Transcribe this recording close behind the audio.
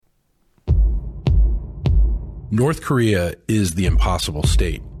North Korea is the impossible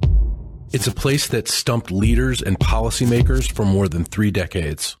state. It's a place that stumped leaders and policymakers for more than 3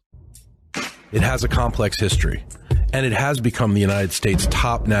 decades. It has a complex history, and it has become the United States'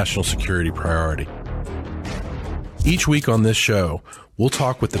 top national security priority. Each week on this show, we'll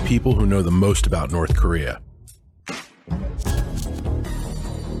talk with the people who know the most about North Korea.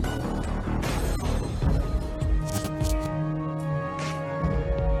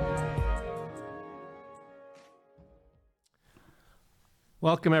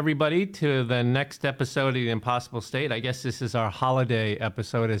 Welcome, everybody, to the next episode of The Impossible State. I guess this is our holiday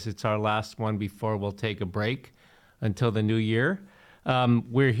episode, as it's our last one before we'll take a break until the new year.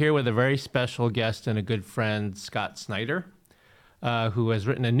 We're here with a very special guest and a good friend, Scott Snyder, who has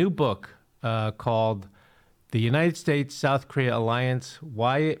written a new book called The United States-South Korea Alliance,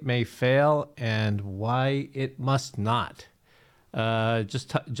 Why It May Fail and Why It Must Not.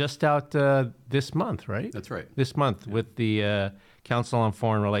 Just out this month, right? That's right. This month, yeah. With the Council on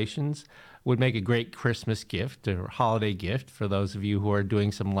Foreign Relations. Would make a great Christmas gift or holiday gift for those of you who are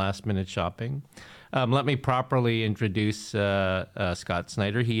doing some last-minute shopping. Let me properly introduce Scott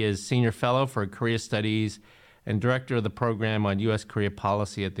Snyder. He is Senior Fellow for Korea Studies and Director of the Program on U.S. Korea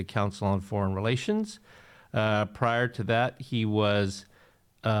Policy at the Council on Foreign Relations. Prior to that, he was...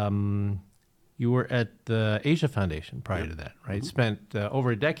 You were at the Asia Foundation prior to that, right? Mm-hmm. Spent over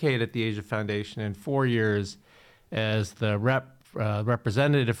a decade at the Asia Foundation and 4 years as the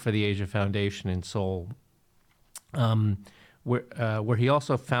representative for the Asia Foundation in Seoul, where he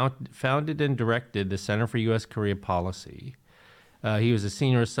also founded and directed the Center for U.S. Korea Policy. He was a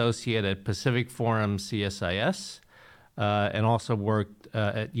senior associate at Pacific Forum CSIS, and also worked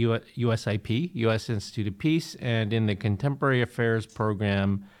at USIP, U.S. Institute of Peace, and in the Contemporary Affairs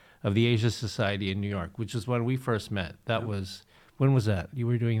Program of the Asia Society in New York, which is when we first met. That was, when was that? You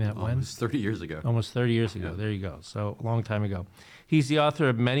were doing that when? Almost 30 years ago. Almost 30 years ago. Yeah. There you go. So a long time ago. He's the author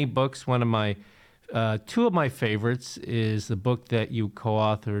of many books. One of my, two of my favorites is the book that you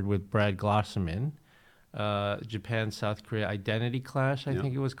co-authored with Brad Glosserman, Japan-South Korea Identity Clash, I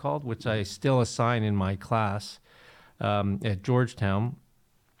think it was called, which I still assign in my class at Georgetown.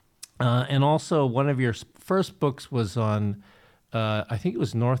 And also one of your first books was on, I think it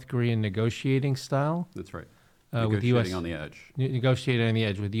was North Korean negotiating style. That's right. Negotiating on the edge. Negotiating on the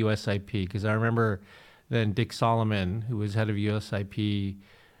edge with USIP, because I remember then Dick Solomon, who was head of USIP,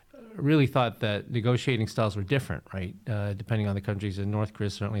 really thought that negotiating styles were different, right? Depending on the countries, and North Korea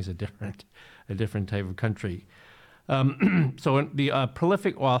certainly is a different type of country. So the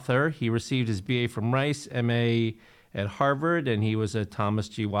prolific author, he received his BA from Rice, MA at Harvard, and he was a Thomas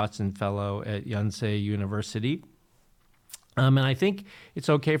G. Watson Fellow at Yonsei University. And I think it's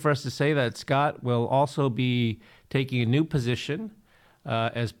okay for us to say that Scott will also be taking a new position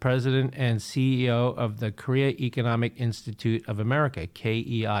as president and CEO of the Korea Economic Institute of America,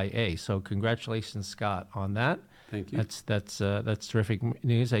 KEIA. So congratulations, Scott, on that. Thank you. That's terrific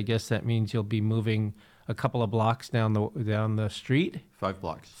news. I guess that means you'll be moving a couple of blocks down the street. 5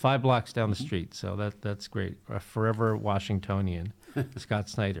 blocks. 5 blocks down the street. So that's great. A forever Washingtonian, Scott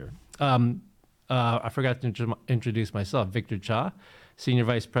Snyder. I forgot to introduce myself, Victor Cha, Senior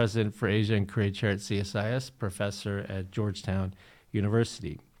Vice President for Asia and Korea Chair at CSIS, Professor at Georgetown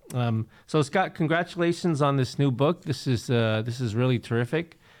University. So Scott, congratulations on this new book. This is really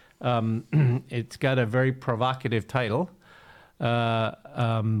terrific. It's got a very provocative title. Why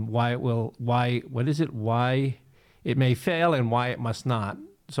it may fail and why it must not.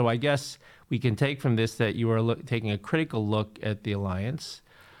 So I guess we can take from this that you are taking a critical look at the alliance.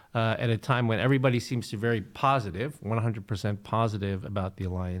 At a time when everybody seems to be very positive, 100% positive about the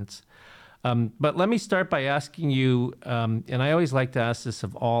alliance. But let me start by asking you, and I always like to ask this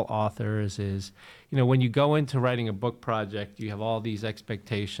of all authors, is, when you go into writing a book project, you have all these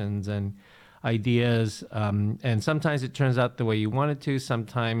expectations and ideas, and sometimes it turns out the way you want it to,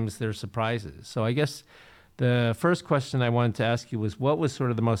 sometimes there's surprises. So I guess the first question I wanted to ask you was, what was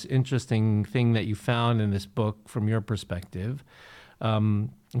sort of the most interesting thing that you found in this book from your perspective?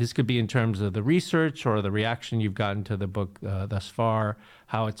 This could be in terms of the research or the reaction you've gotten to the book thus far,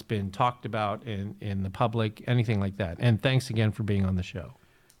 how it's been talked about in the public, anything like that. And thanks again for being on the show.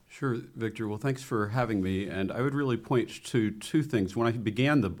 Sure, Victor. Well, thanks for having me. And I would really point to 2 things. When I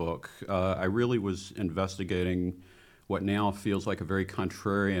began the book, I really was investigating what now feels like a very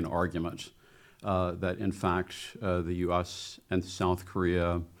contrarian argument that, in fact, the U.S. and South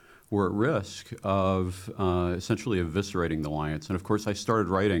Korea were at risk of essentially eviscerating the alliance. And of course, I started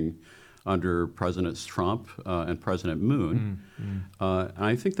writing under Presidents Trump and President Moon. And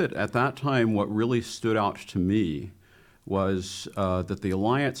I think that at that time, what really stood out to me was that the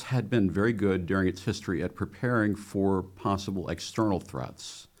alliance had been very good during its history at preparing for possible external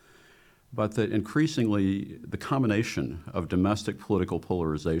threats, but that increasingly the combination of domestic political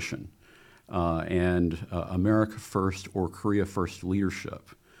polarization and America First or Korea First leadership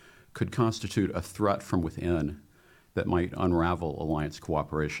could constitute a threat from within that might unravel alliance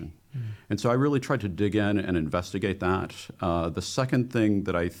cooperation. And so I really tried to dig in and investigate that. The second thing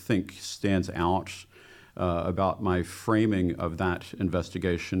that I think stands out about my framing of that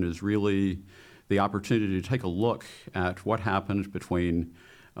investigation is really the opportunity to take a look at what happened between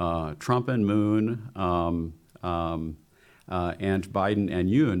Trump and Moon and Biden and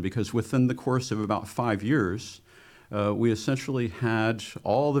Yoon, because within the course of about 5 years, we essentially had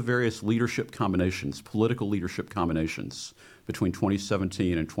all the various leadership combinations, political leadership combinations between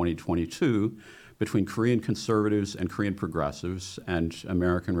 2017 and 2022, between Korean conservatives and Korean progressives and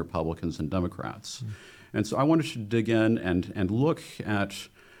American Republicans and Democrats. And so I wanted to dig in and look at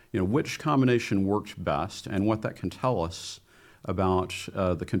which combination worked best and what that can tell us about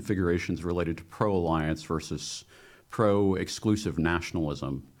the configurations related to pro-alliance versus pro-exclusive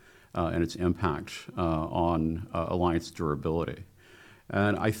nationalism and its impact on alliance durability.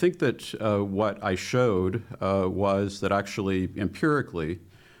 And I think that what I showed was that actually empirically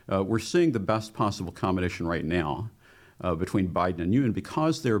we're seeing the best possible combination right now between Biden and Yoon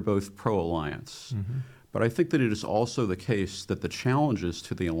because they're both pro-alliance. But I think that it is also the case that the challenges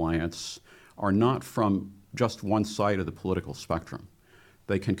to the alliance are not from just one side of the political spectrum.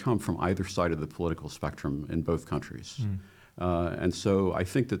 They can come from either side of the political spectrum in both countries. And so I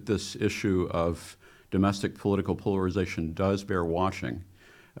think that this issue of domestic political polarization does bear watching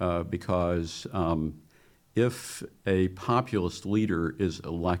because if a populist leader is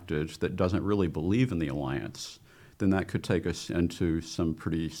elected that doesn't really believe in the alliance, then that could take us into some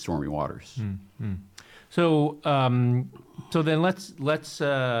pretty stormy waters. So, so then let's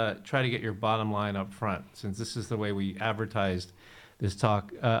try to get your bottom line up front, since this is the way we advertised this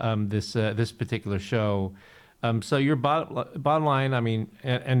talk, this particular show. So your bottom line, I mean,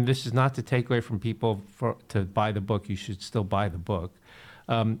 and this is not to take away from people to buy the book. You should still buy the book.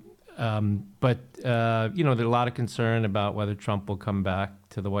 But there's a lot of concern about whether Trump will come back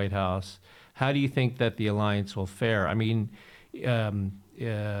to the White House. How do you think that the alliance will fare? I mean,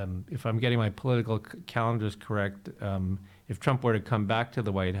 if I'm getting my political calendars correct, if Trump were to come back to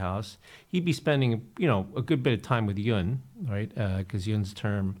the White House, he'd be spending, a good bit of time with Yoon, right? Because Yoon's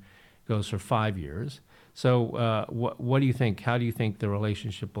term goes for 5 years. So what do you think? How do you think the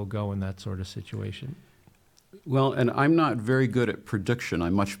relationship will go in that sort of situation? Well, and I'm not very good at prediction.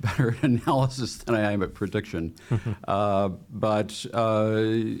 I'm much better at analysis than I am at prediction. But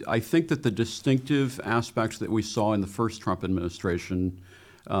I think that the distinctive aspects that we saw in the first Trump administration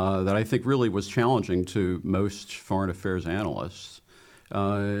that I think really was challenging to most foreign affairs analysts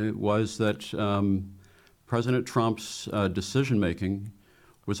was that President Trump's decision-making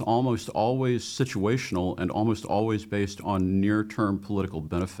was almost always situational and almost always based on near-term political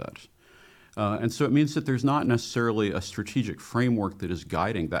benefit. And so it means that there's not necessarily a strategic framework that is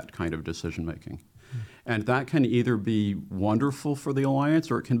guiding that kind of decision-making. And that can either be wonderful for the alliance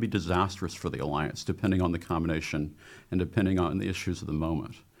or it can be disastrous for the alliance, depending on the combination and depending on the issues of the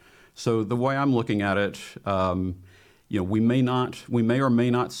moment. So the way I'm looking at it, we may or may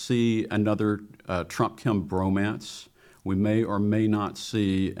not see another Trump-Kim bromance. We may or may not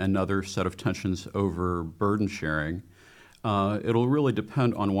see another set of tensions over burden sharing. It'll really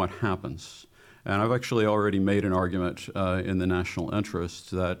depend on what happens. And I've actually already made an argument in the national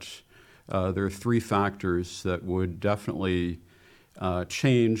interest that there are three factors that would definitely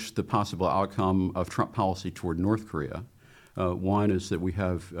change the possible outcome of Trump policy toward North Korea. One is that we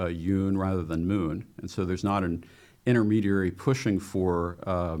have Yoon rather than Moon, and so there's not an intermediary pushing for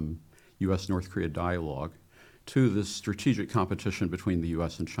U.S.-North Korea dialogue. Two, the strategic competition between the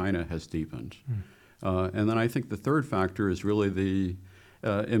U.S. and China has deepened. And then I think the third factor is really the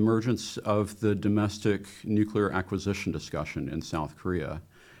emergence of the domestic nuclear acquisition discussion in South Korea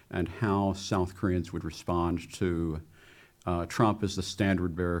and how South Koreans would respond to Trump as the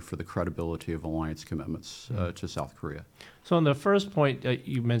standard bearer for the credibility of alliance commitments to South Korea. So on the first point,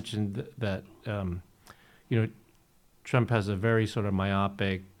 you mentioned that Trump has a very sort of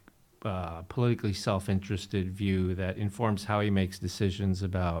myopic, politically self-interested view that informs how he makes decisions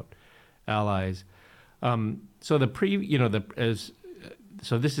about allies. So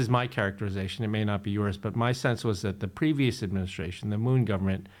so this is my characterization. It may not be yours, but my sense was that the previous administration, the Moon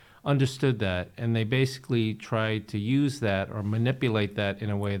government, understood that, and they basically tried to use that or manipulate that in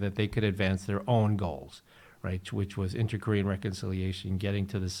a way that they could advance their own goals, right? Which was inter-Korean reconciliation, getting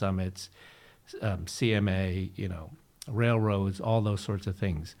to the summits, CMA, railroads, all those sorts of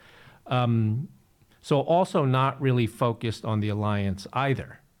things. So also not really focused on the alliance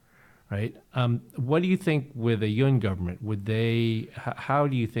either, right? What do you think with a Yoon government? How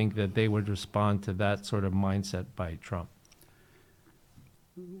do you think that they would respond to that sort of mindset by Trump?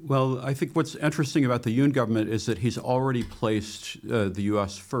 Well, I think what's interesting about the Yoon government is that he's already placed the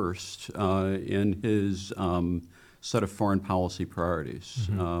U.S. first in his set of foreign policy priorities.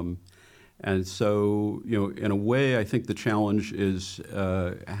 And so, in a way, I think the challenge is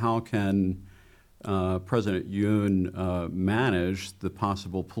how can President Yoon manage the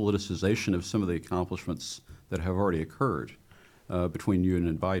possible politicization of some of the accomplishments that have already occurred between Yoon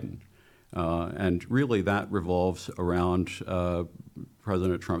and Biden. And really that revolves around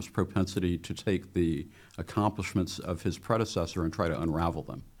President Trump's propensity to take the accomplishments of his predecessor and try to unravel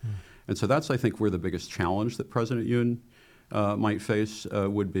them. And so that's, I think, where the biggest challenge that President Yoon might face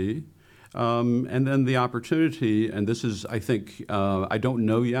would be. And then the opportunity, and this is, I think, I don't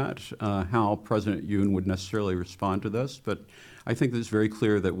know yet how President Yoon would necessarily respond to this, but I think it's very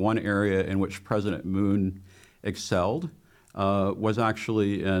clear that one area in which President Moon excelled was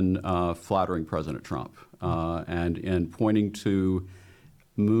actually in flattering President Trump and in pointing to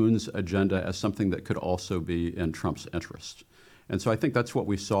Moon's agenda as something that could also be in Trump's interest. And so I think that's what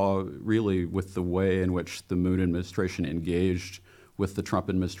we saw really with the way in which the Moon administration engaged with the Trump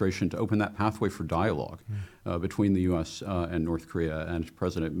administration to open that pathway for dialogue between the U.S. And North Korea, and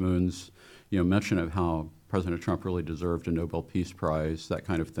President Moon's mention of how President Trump really deserved a Nobel Peace Prize, that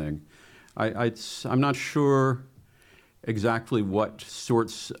kind of thing. I'm not sure exactly what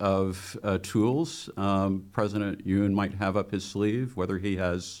sorts of tools President Yoon might have up his sleeve, whether he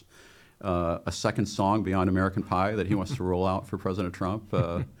has a second song beyond American Pie that he wants to roll out for President Trump.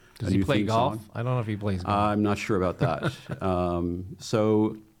 Does he play golf? I don't know if he plays golf. I'm not sure about that.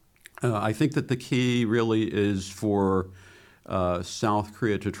 So I think that the key really is for South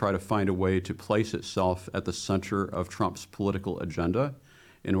Korea to try to find a way to place itself at the center of Trump's political agenda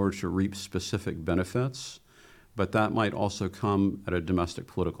in order to reap specific benefits. But that might also come at a domestic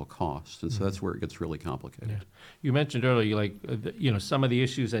political cost. And so that's where it gets really complicated. Yeah. You mentioned earlier, some of the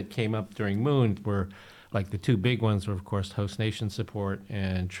issues that came up during Moon were, like the two big ones were, of course, host nation support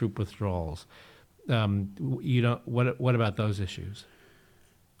and troop withdrawals. What about those issues?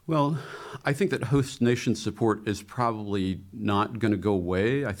 Well, I think that host nation support is probably not going to go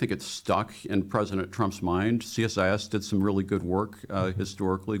away. I think it's stuck in President Trump's mind. CSIS did some really good work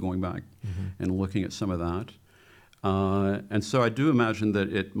historically, going back and looking at some of that. And so I do imagine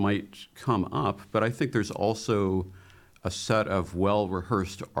that it might come up, but I think there's also a set of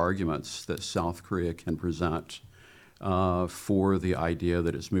well-rehearsed arguments that South Korea can present for the idea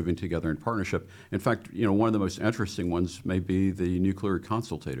that it's moving together in partnership. In fact, one of the most interesting ones may be the Nuclear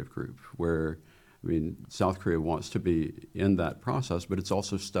Consultative Group, where, South Korea wants to be in that process, but it's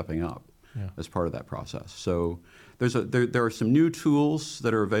also stepping up as part of that process. So there are some new tools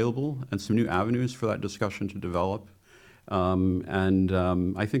that are available and some new avenues for that discussion to develop.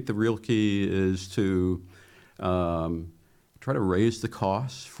 I think the real key is to try to raise the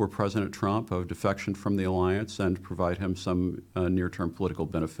costs for President Trump of defection from the alliance and provide him some near-term political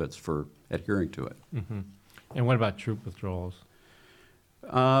benefits for adhering to it. And what about troop withdrawals?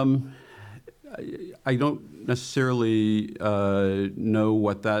 I don't necessarily know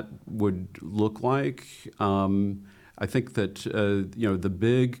what that would look like. I think that the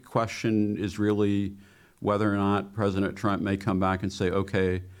big question is really whether or not President Trump may come back and say,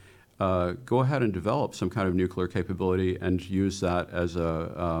 okay, go ahead and develop some kind of nuclear capability and use that as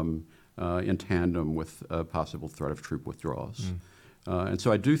in tandem with a possible threat of troop withdrawals. And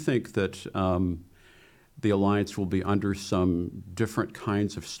so I do think that the alliance will be under some different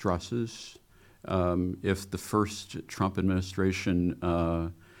kinds of stresses. If the first Trump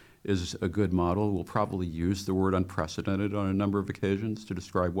administration is a good model, we'll probably use the word unprecedented on a number of occasions to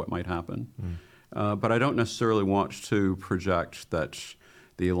describe what might happen. But I don't necessarily want to project that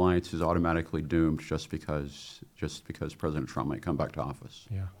the alliance is automatically doomed just because President Trump might come back to office.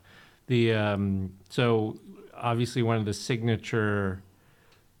 Yeah. So obviously one of the signature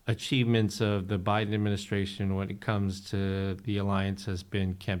achievements of the Biden administration when it comes to the alliance has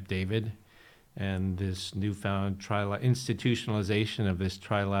been Camp David and this newfound institutionalization of this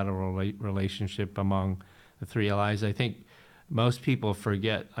trilateral relationship among the three allies. I think most people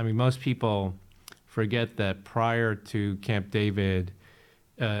forget that prior to Camp David,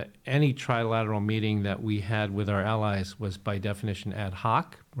 any trilateral meeting that we had with our allies was by definition ad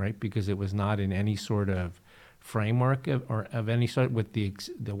hoc, right? Because it was not in any sort of framework of any sort, with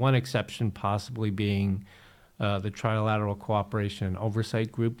the one exception possibly being the Trilateral Cooperation and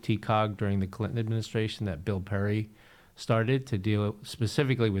Oversight Group, TCOG, during the Clinton administration that Bill Perry started to deal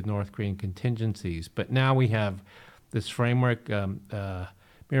specifically with North Korean contingencies. But now we have this framework.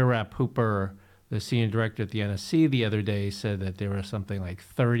 Mirarap Hooper, the senior director at the NSC, the other day said that there were something like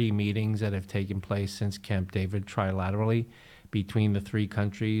 30 meetings that have taken place since Camp David trilaterally between the three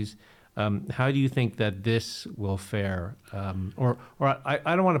countries. How do you think that this will fare? I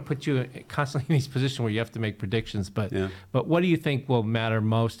don't want to put you constantly in these positions where you have to make predictions, but what do you think will matter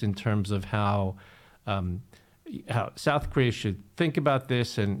most in terms of how South Korea should think about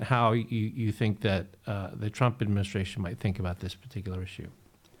this, and how you think that the Trump administration might think about this particular issue?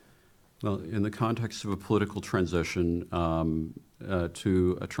 Well, in the context of a political transition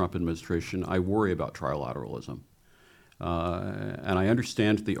to a Trump administration, I worry about trilateralism. And I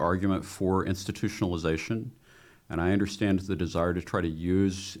understand the argument for institutionalization, and I understand the desire to try to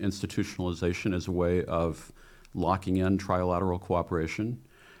use institutionalization as a way of locking in trilateral cooperation.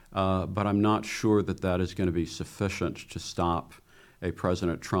 But I'm not sure that that is going to be sufficient to stop a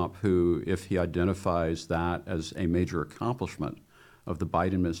President Trump who, if he identifies that as a major accomplishment of the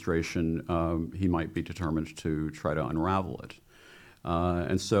Biden administration, he might be determined to try to unravel it.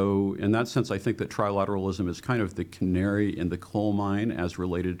 And so in that sense, I think that trilateralism is kind of the canary in the coal mine as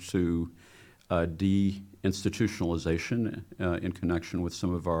related to deinstitutionalization in connection with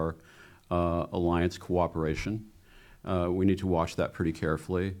some of our alliance cooperation. We need to watch that pretty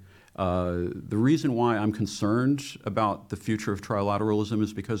carefully. The reason why I'm concerned about the future of trilateralism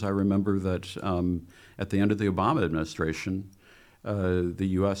is because I remember that at the end of the Obama administration, the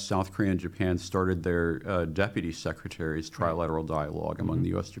U.S., South Korea, and Japan started their deputy secretaries trilateral dialogue among the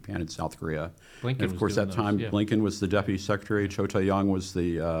U.S., Japan, and South Korea. Blinken and of course, that time, Blinken was the deputy secretary. Cho Tae-yong was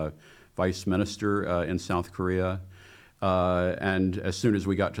the vice minister in South Korea. And as soon as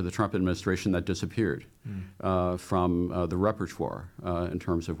we got to the Trump administration, that disappeared from the repertoire in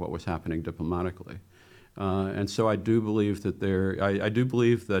terms of what was happening diplomatically. And so I do believe that there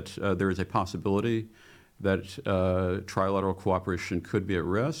is a possibility that trilateral cooperation could be at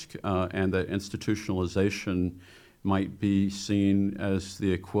risk, and that institutionalization might be seen as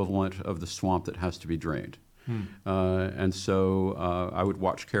the equivalent of the swamp that has to be drained. And so I would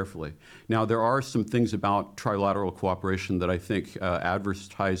watch carefully. Now, there are some things about trilateral cooperation that I think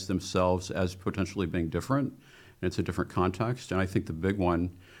advertise themselves as potentially being different, and it's a different context. And I think the big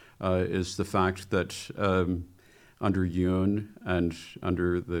one is the fact that under Yoon and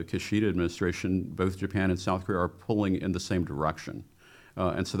under the Kishida administration, both Japan and South Korea are pulling in the same direction.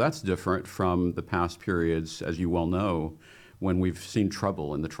 And so that's different from the past periods, as you well know, when we've seen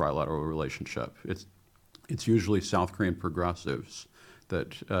trouble in the trilateral relationship. It's usually South Korean progressives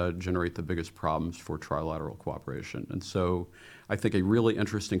that generate the biggest problems for trilateral cooperation. And so I think a really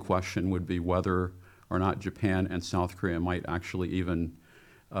interesting question would be whether or not Japan and South Korea might actually even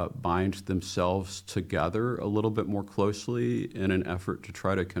bind themselves together a little bit more closely in an effort to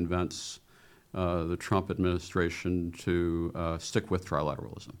try to convince the Trump administration to stick with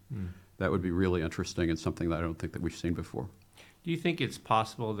trilateralism. That would be really interesting and something that I don't think that we've seen before. Do you think it's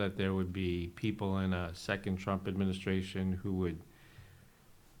possible that there would be people in a second Trump administration who would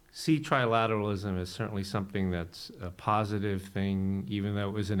see trilateralism as certainly something that's a positive thing, even though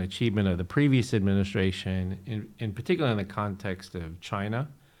it was an achievement of the previous administration, in particular in the context of China,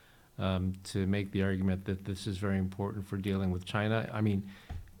 to make the argument that this is very important for dealing with China? I mean,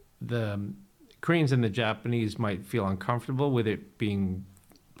 the Koreans and the Japanese might feel uncomfortable with it being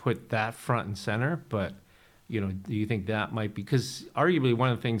put that front and center, but do you think that might be, because arguably one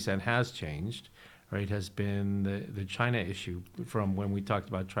of the things that has changed, right, has been the China issue from when we talked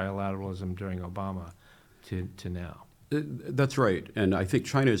about trilateralism during Obama to now. That's right. And I think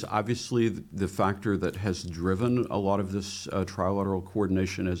China is obviously the factor that has driven a lot of this trilateral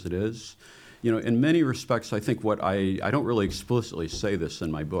coordination as it is. In many respects, I think I don't really explicitly say this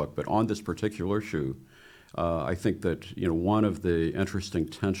in my book, but on this particular issue, I think that one of the interesting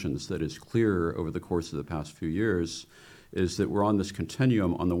tensions that is clear over the course of the past few years is that we're on this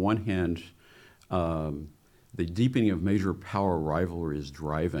continuum. On the one hand, the deepening of major power rivalry is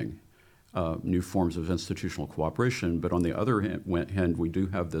driving new forms of institutional cooperation, but on the other hand, we do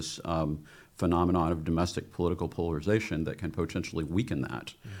have this phenomenon of domestic political polarization that can potentially weaken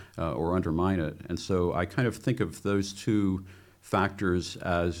that or undermine it. And so I kind of think of those two factors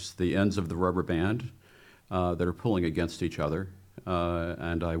as the ends of the rubber band that are pulling against each other.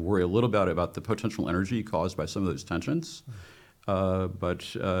 And I worry a little bit about the potential energy caused by some of those tensions. But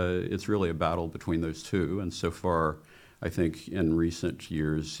it's really a battle between those two. And so far, I think in recent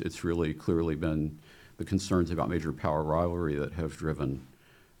years, it's really clearly been the concerns about major power rivalry that have driven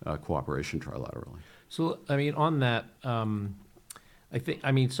cooperation trilaterally. So, I mean, on that,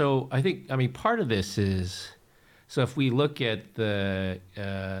 part of this is So if we look at the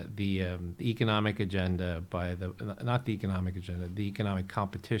economic agenda not the economic agenda, the economic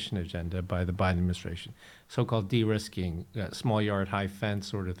competition agenda by the Biden administration, so-called de-risking, small yard, high fence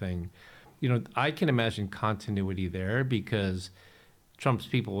sort of thing, I can imagine continuity there because Trump's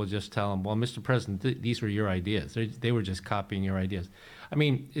people will just tell him, well, Mr. President, these were your ideas. They were just copying your ideas. I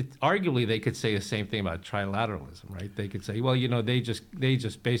mean, arguably they could say the same thing about trilateralism, right? They could say, well, they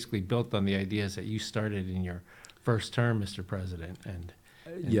just basically built on the ideas that you started in your first term, Mr. President. And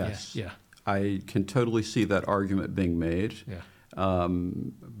yes, yeah, I can totally see that argument being made. yeah.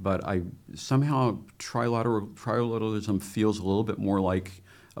 But somehow trilateralism feels a little bit more like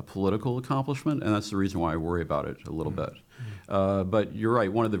a political accomplishment, and that's the reason why I worry about it a little bit. But you're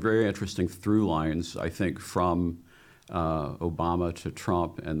right. One of the very interesting through lines, I think, from Obama to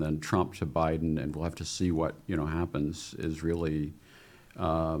Trump and then Trump to Biden, and we'll have to see what happens, is really,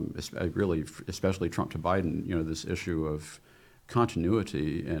 especially Trump to Biden, this issue of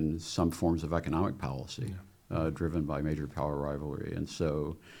continuity in some forms of economic policy driven by major power rivalry. And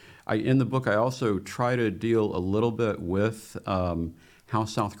so in the book, I also try to deal a little bit with how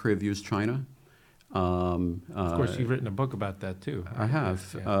South Korea views China. Of course, you've written a book about that too. I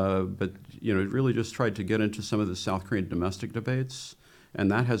have, yeah. But it really just tried to get into some of the South Korean domestic debates,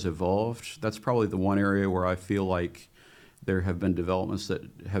 and that has evolved. That's probably the one area where I feel like there have been developments that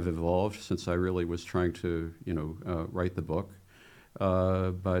have evolved since I really was trying to write the book.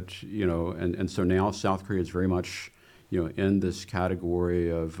 And so now South Korea is very much in this category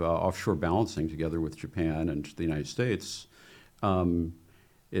of offshore balancing together with Japan and the United States.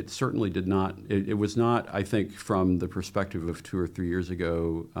 It certainly did not, it was not, I think, from the perspective of 2 or 3 years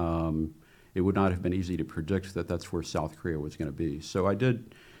ago, it would not have been easy to predict that that's where South Korea was going to be. So I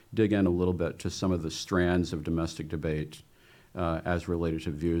did dig in a little bit to some of the strands of domestic debate as related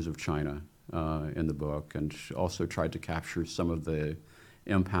to views of China in the book, and also tried to capture some of the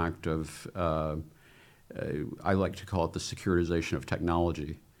impact of, I like to call it the securitization of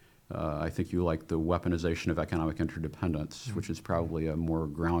technology. I think you like the weaponization of economic interdependence, which is probably a more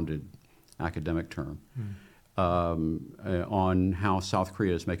grounded academic term, on how South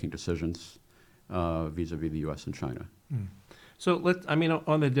Korea is making decisions vis-a-vis the U.S. and China. So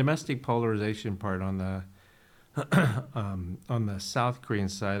on the domestic polarization part, on the South Korean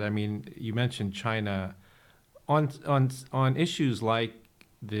side, you mentioned China on issues like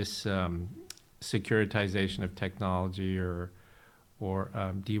this securitization of technology or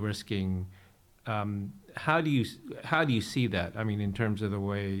de-risking. How do you see that? In terms of the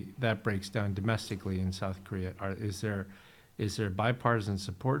way that breaks down domestically in South Korea, is there bipartisan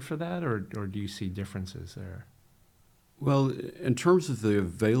support for that, or do you see differences there? Well, in terms of the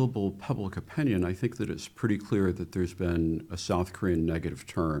available public opinion, I think that it's pretty clear that there's been a South Korean negative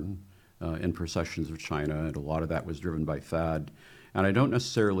turn in perceptions of China, and a lot of that was driven by THAAD. And I don't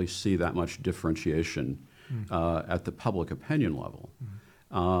necessarily see that much differentiation at the public opinion level.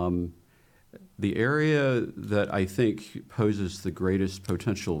 The area that I think poses the greatest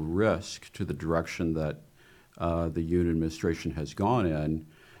potential risk to the direction that the Yoon administration has gone in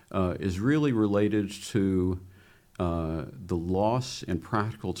is really related to the loss in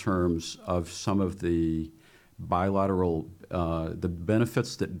practical terms of some of the bilateral, the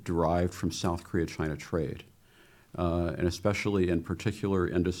benefits that derived from South Korea-China trade, and especially in particular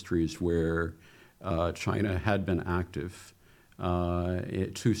industries where China had been active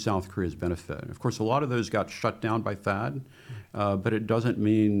to South Korea's benefit. Of course, a lot of those got shut down by THAAD, but it doesn't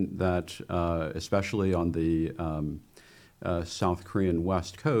mean that, especially on the South Korean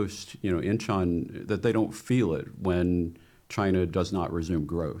West Coast, Incheon, that they don't feel it when China does not resume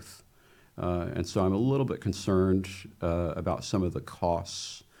growth. And so I'm a little bit concerned about some of the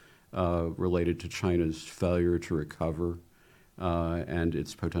costs related to China's failure to recover and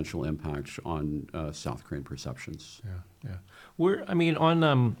its potential impact on South Korean perceptions. Yeah.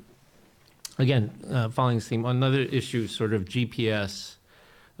 Following this theme, on another issue, sort of GPS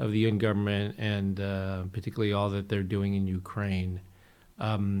of the Yoon government and particularly all that they're doing in Ukraine.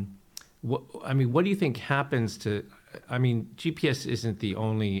 What do you think happens to? GPS isn't the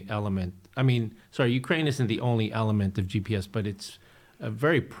only element. Ukraine isn't the only element of GPS, but it's a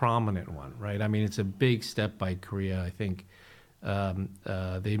very prominent one, right? It's a big step by Korea. I think the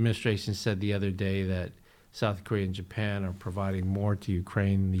administration said the other day that South Korea and Japan are providing more to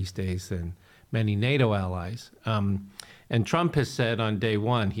Ukraine these days than many NATO allies. And Trump has said on day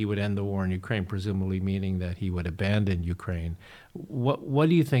one he would end the war in Ukraine, presumably meaning that he would abandon Ukraine. What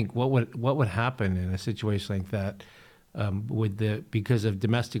do you think? What would happen in a situation like that? Because of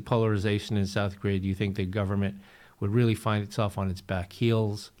domestic polarization in South Korea, do you think the government would really find itself on its back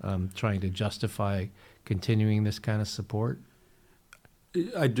heels, trying to justify continuing this kind of support?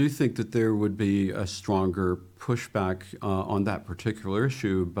 I do think that there would be a stronger pushback on that particular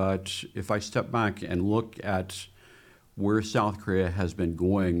issue, but if I step back and look at where South Korea has been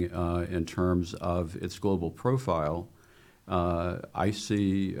going in terms of its global profile, I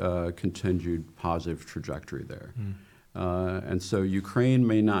see a continued positive trajectory there. And so Ukraine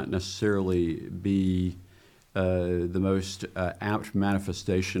may not necessarily be the most apt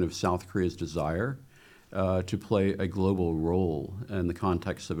manifestation of South Korea's desire to play a global role in the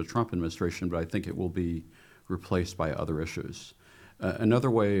context of a Trump administration, but I think it will be replaced by other issues. Another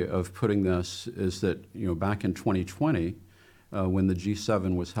way of putting this is that, back in 2020, when the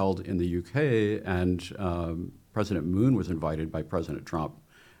G7 was held in the UK and President Moon was invited by President Trump,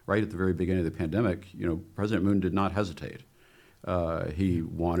 right at the very beginning of the pandemic, President Moon did not hesitate. He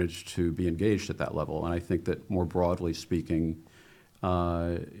wanted to be engaged at that level, and I think that more broadly speaking,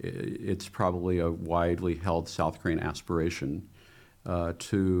 it's probably a widely held South Korean aspiration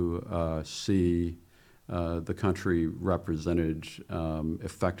to see the country represented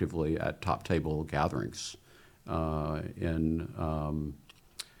effectively at top table gatherings around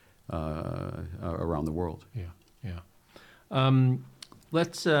the world. Yeah.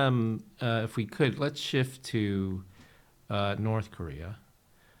 Let's, if we could, let's shift to North Korea.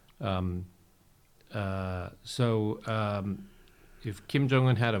 If Kim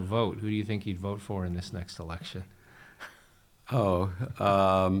Jong-un had a vote, who do you think he'd vote for in this next election?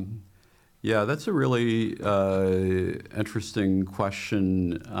 Yeah, that's a really interesting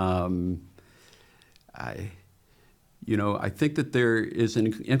question. I think that there is an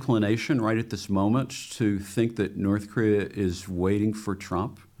inclination right at this moment to think that North Korea is waiting for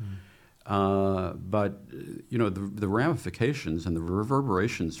Trump. But the ramifications and the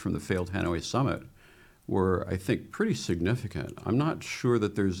reverberations from the failed Hanoi summit were, I think, pretty significant. I'm not sure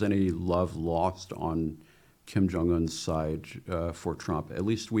that there's any love lost on Kim Jong-un's side for Trump. At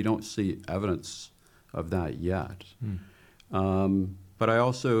least we don't see evidence of that yet. But I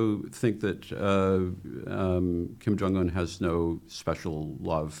also think that Kim Jong-un has no special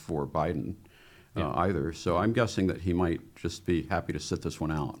love for Biden either. So I'm guessing that he might just be happy to sit this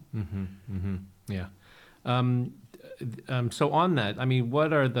one out. Yeah. So on that, I mean,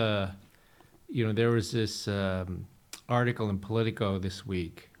 what are the, there was this article in Politico this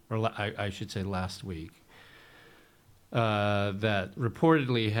week, or I should say last week, that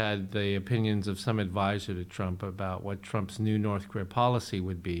reportedly had the opinions of some advisor to Trump about what Trump's new North Korea policy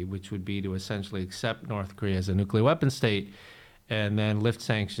would be, which would be to essentially accept North Korea as a nuclear weapon state and then lift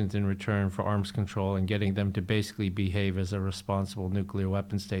sanctions in return for arms control and getting them to basically behave as a responsible nuclear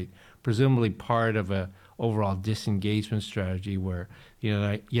weapon state, presumably part of a overall disengagement strategy where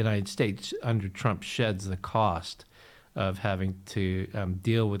the United States under Trump sheds the cost of having to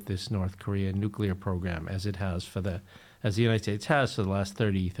deal with this North Korean nuclear program as the United States has for the last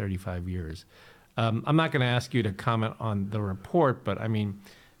 30, 35 years. I'm not going to ask you to comment on the report, but I mean,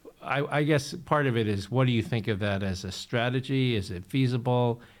 I guess part of it is, what do you think of that as a strategy? Is it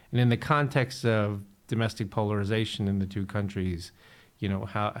feasible? And in the context of domestic polarization in the two countries,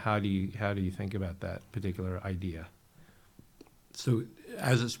 how do you think about that particular idea? So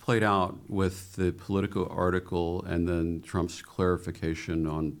as it's played out with the Politico article and then Trump's clarification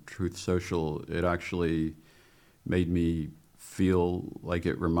on Truth Social, it actually made me feel like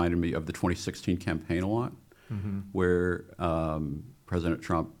it reminded me of the 2016 campaign a lot, where President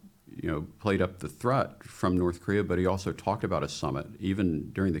Trump, played up the threat from North Korea, but he also talked about a summit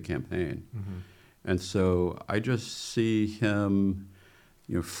even during the campaign. And so I just see him,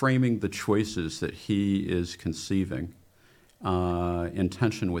 framing the choices that he is conceiving in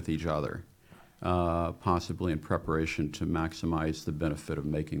tension with each other, possibly in preparation to maximize the benefit of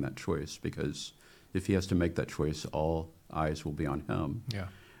making that choice, because if he has to make that choice, all eyes will be on him. Yeah.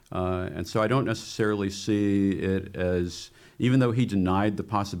 And so I don't necessarily see it as, even though he denied the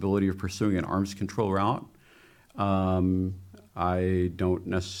possibility of pursuing an arms control route, I don't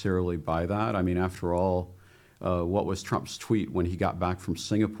necessarily buy that. I mean, after all, what was Trump's tweet when he got back from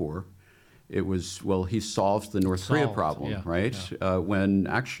Singapore? It was, well, he solved the North Korea problem, right? Yeah. When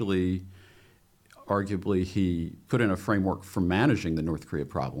actually, arguably, he put in a framework for managing the North Korea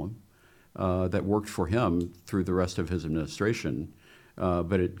problem that worked for him through the rest of his administration,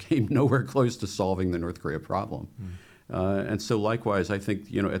 but it came nowhere close to solving the North Korea problem. And so likewise, I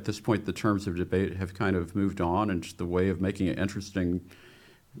think, at this point, the terms of debate have kind of moved on, and just the way of making it interesting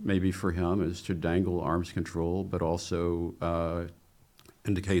maybe for him is to dangle arms control, but also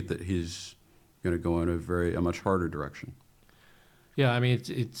indicate that he's going to go in a much harder direction. Yeah, I mean,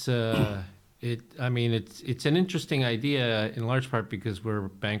 It's an interesting idea in large part because we're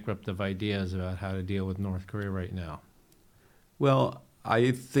bankrupt of ideas about how to deal with North Korea right now. Well,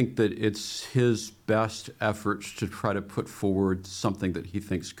 I think that it's his best efforts to try to put forward something that he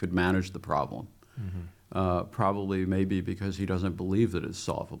thinks could manage the problem. Probably maybe because he doesn't believe that it's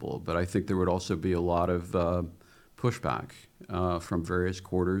solvable, but I think there would also be a lot of pushback from various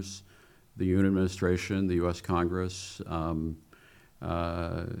quarters, the Yoon administration, the U.S. Congress, the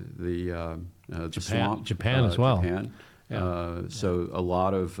swamp, Japan as well. Japan. So a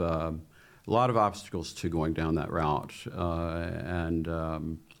lot of obstacles to going down that route, and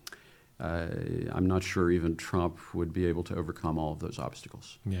I'm not sure even Trump would be able to overcome all of those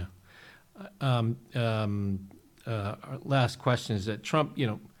obstacles. Yeah. Our last question is that Trump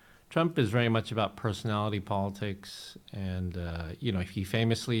is very much about personality politics, and he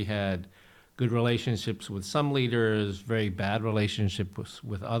famously had good relationships with some leaders, very bad relationships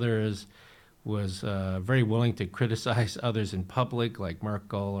with others, was very willing to criticize others in public, like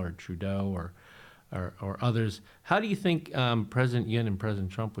Merkel or Trudeau or others. How do you think President Yoon and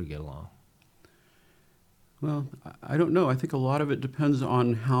President Trump would get along? Well, I don't know. I think a lot of it depends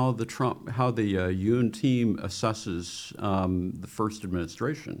on how the Yoon team assesses the first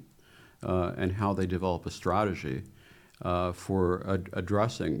administration and how they develop a strategy for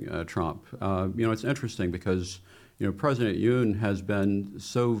addressing Trump. It's interesting because President Yoon has been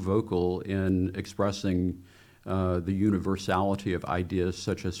so vocal in expressing the universality of ideas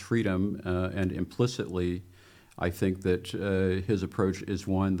such as freedom, and implicitly, I think that his approach is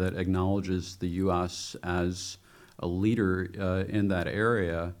one that acknowledges the U.S. as a leader in that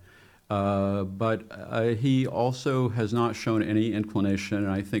area. But he also has not shown any inclination, and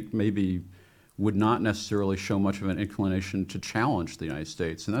I think maybe would not necessarily show much of an inclination to challenge the United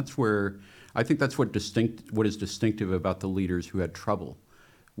States. And that's where I think that's what is distinctive about the leaders who had trouble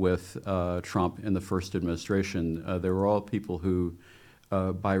with Trump in the first administration. They were all people who,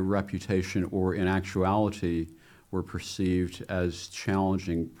 by reputation or in actuality, were perceived as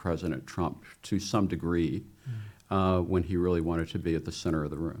challenging President Trump to some degree when he really wanted to be at the center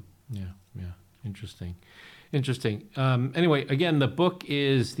of the room. Yeah. Interesting. Anyway, again, the book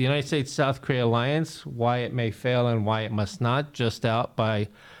is The United States-South Korea Alliance, Why It May Fail and Why It Must Not, just out by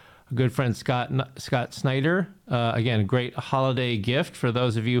a good friend, Scott Snyder. Again, a great holiday gift for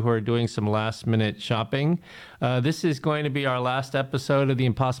those of you who are doing some last-minute shopping. This is going to be our last episode of The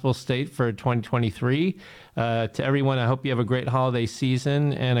Impossible State for 2023. To everyone, I hope you have a great holiday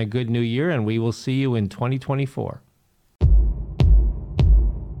season and a good new year, and we will see you in 2024.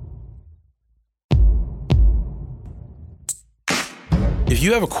 If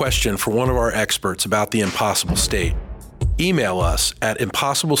you have a question for one of our experts about the impossible state, email us at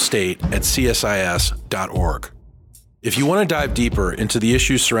impossiblestate@csis.org. If you want to dive deeper into the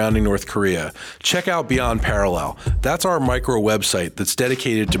issues surrounding North Korea, check out Beyond Parallel. That's our micro website that's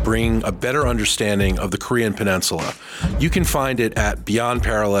dedicated to bringing a better understanding of the Korean Peninsula. You can find it at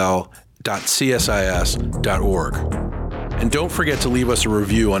beyondparallel.csis.org. And don't forget to leave us a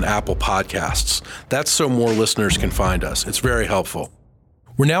review on Apple Podcasts. That's so more listeners can find us. It's very helpful.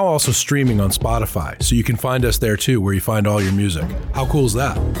 We're now also streaming on Spotify, so you can find us there too, where you find all your music. How cool is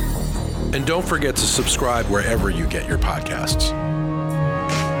that? And don't forget to subscribe wherever you get your podcasts.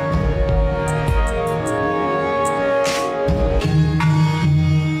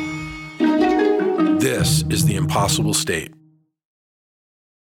 This is The Impossible State.